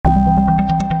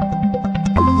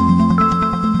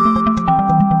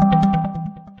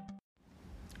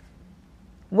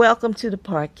Welcome to the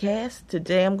podcast.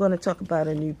 Today I'm going to talk about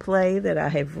a new play that I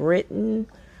have written.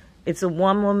 It's a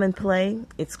one-woman play.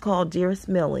 It's called Dearest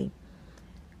Millie.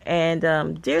 And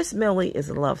Dearest Millie is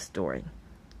a love story.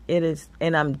 It is,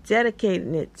 and I'm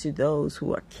dedicating it to those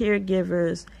who are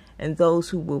caregivers and those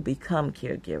who will become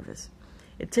caregivers.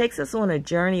 It takes us on a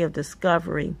journey of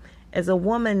discovery as a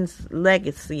woman's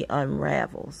legacy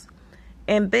unravels.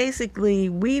 And basically,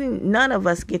 none of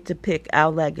us get to pick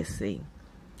our legacy.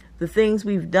 The things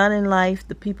we've done in life,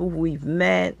 the people we've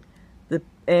met,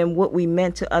 and what we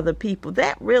meant to other people,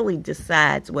 that really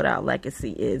decides what our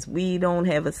legacy is. We don't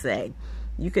have a say.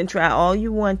 You can try all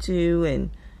you want to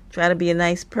and try to be a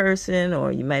nice person,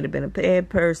 or you might have been a bad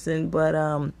person, but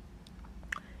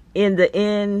in the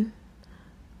end,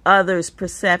 others'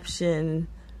 perception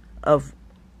of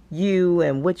you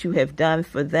and what you have done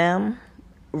for them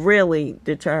really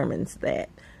determines that.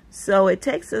 So it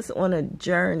takes us on a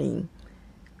journey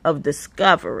of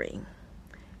discovery.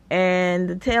 And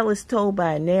the tale is told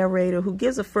by a narrator who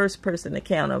gives a first-person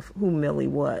account of who Millie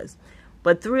was.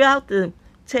 But throughout the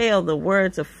tale, the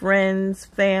words of friends,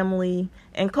 family,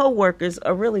 and co-workers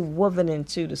are really woven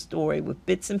into the story with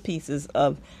bits and pieces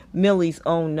of Millie's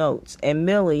own notes. And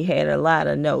Millie had a lot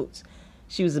of notes.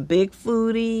 She was a big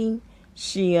foodie.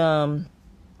 She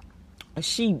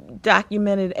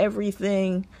documented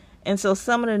everything. And so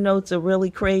some of the notes are really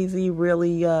crazy,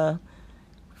 really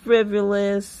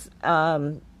frivolous.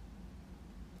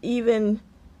 Even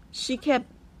she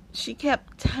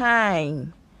kept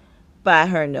time by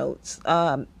her notes.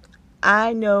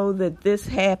 I know that this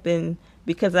happened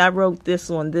because I wrote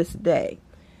this on this day.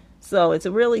 So it's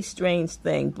a really strange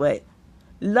thing, but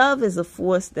love is a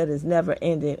force that is never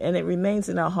ending, and it remains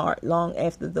in our heart long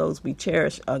after those we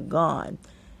cherish are gone.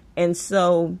 And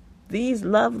so these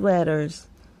love letters,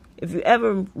 if you've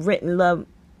ever written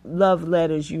love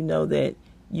letters, you know that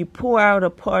you pour out a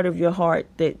part of your heart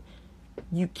that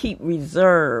you keep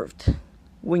reserved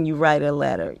when you write a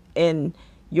letter, and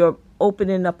you're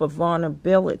opening up a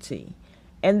vulnerability.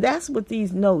 And that's what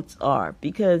these notes are,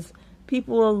 because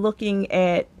people are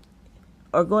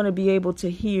going to be able to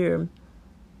hear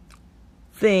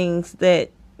things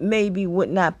that maybe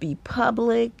would not be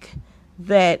public,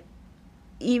 that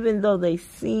even though they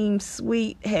seem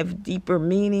sweet, have deeper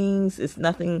meanings. It's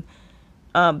nothing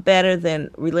better than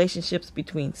relationships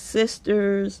between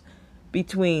sisters,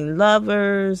 between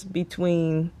lovers,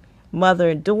 between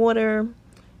mother and daughter.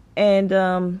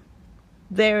 And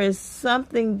there is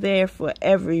something there for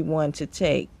everyone to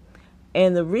take.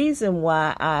 And the reason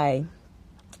why I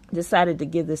decided to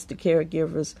give this to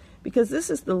caregivers, because this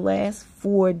is the last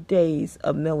 4 days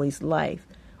of Millie's life,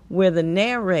 where the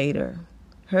narrator,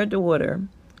 her daughter,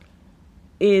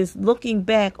 is looking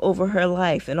back over her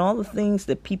life and all the things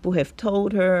that people have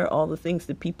told her, all the things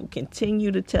that people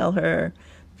continue to tell her,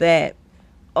 that,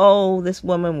 oh, this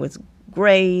woman was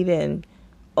great, and,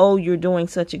 oh, you're doing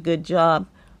such a good job.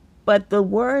 But the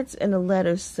words in the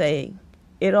letters say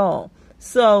it all.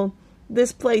 So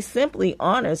this play simply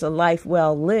honors a life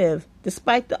well lived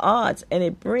despite the odds, and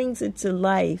it brings it to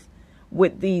life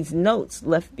with these notes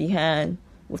left behind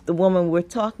with the woman we're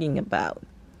talking about,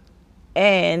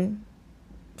 and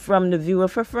from the view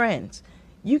of her friends.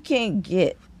 You can't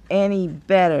get any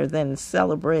better than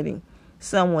celebrating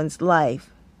someone's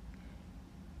life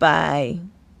by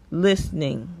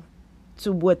listening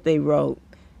to what they wrote,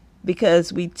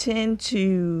 because we tend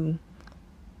to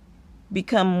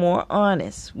become more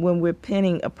honest when we're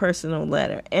penning a personal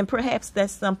letter. And perhaps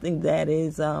that's something that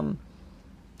is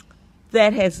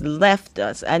that has left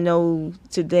us. I know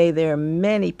today there are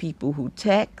many people who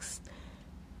text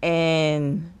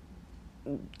and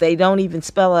they don't even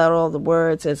spell out all the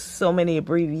words. There's so many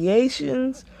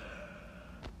abbreviations.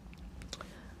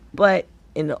 But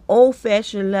in the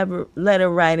old-fashioned letter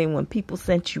writing, when people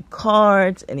sent you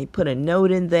cards and they put a note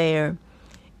in there,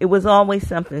 it was always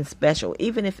something special,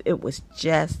 even if it was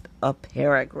just a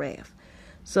paragraph.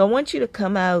 So I want you to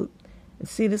come out and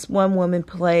see this one woman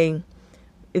play.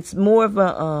 It's more of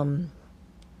a,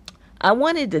 I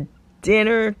wanted a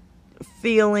dinner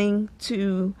feeling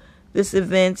to this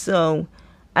event, so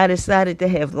I decided to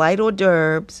have light hors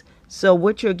d'oeuvres. So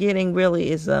what you're getting really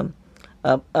is a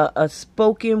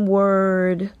spoken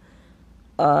word,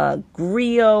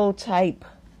 griot type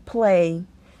play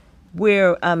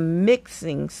where I'm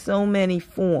mixing so many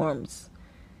forms.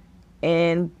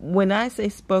 And when I say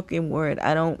spoken word,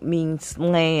 I don't mean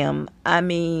slam. I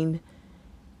mean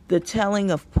the telling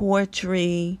of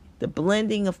poetry, the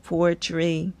blending of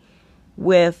poetry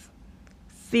with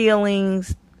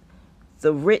feelings,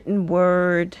 the written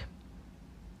word,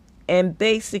 and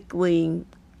basically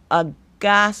a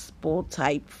gospel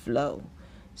type flow.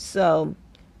 So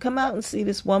come out and see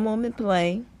this one-woman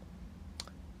play.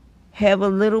 Have a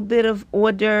little bit of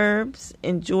hors d'oeuvres.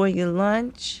 Enjoy your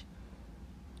lunch.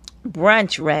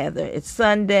 Brunch, rather. It's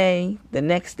Sunday. The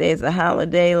next day is a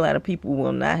holiday. A lot of people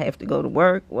will not have to go to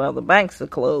work. Well, the banks are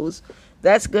closed.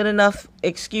 That's good enough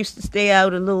excuse to stay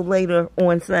out a little later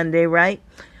on Sunday, right?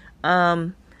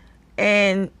 And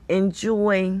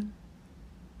enjoy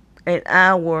an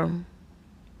hour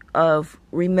of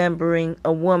remembering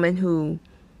a woman who,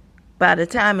 by the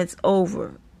time it's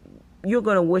over, you're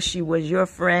going to wish she was your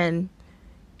friend.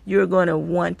 You're going to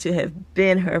want to have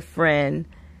been her friend.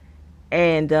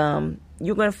 And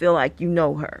you're going to feel like you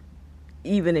know her,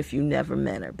 even if you never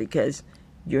met her, because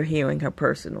you're hearing her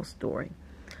personal story.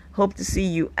 Hope to see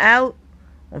you out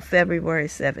on February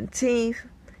 17th.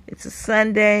 It's a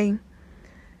Sunday.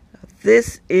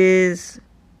 This is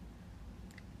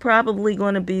probably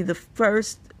going to be the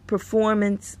first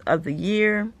performance of the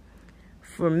year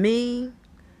for me.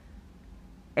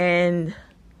 And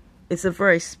it's a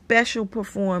very special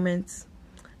performance.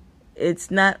 It's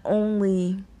not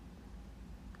only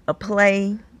a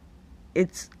play,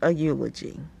 it's a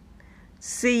eulogy.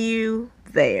 See you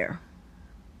there.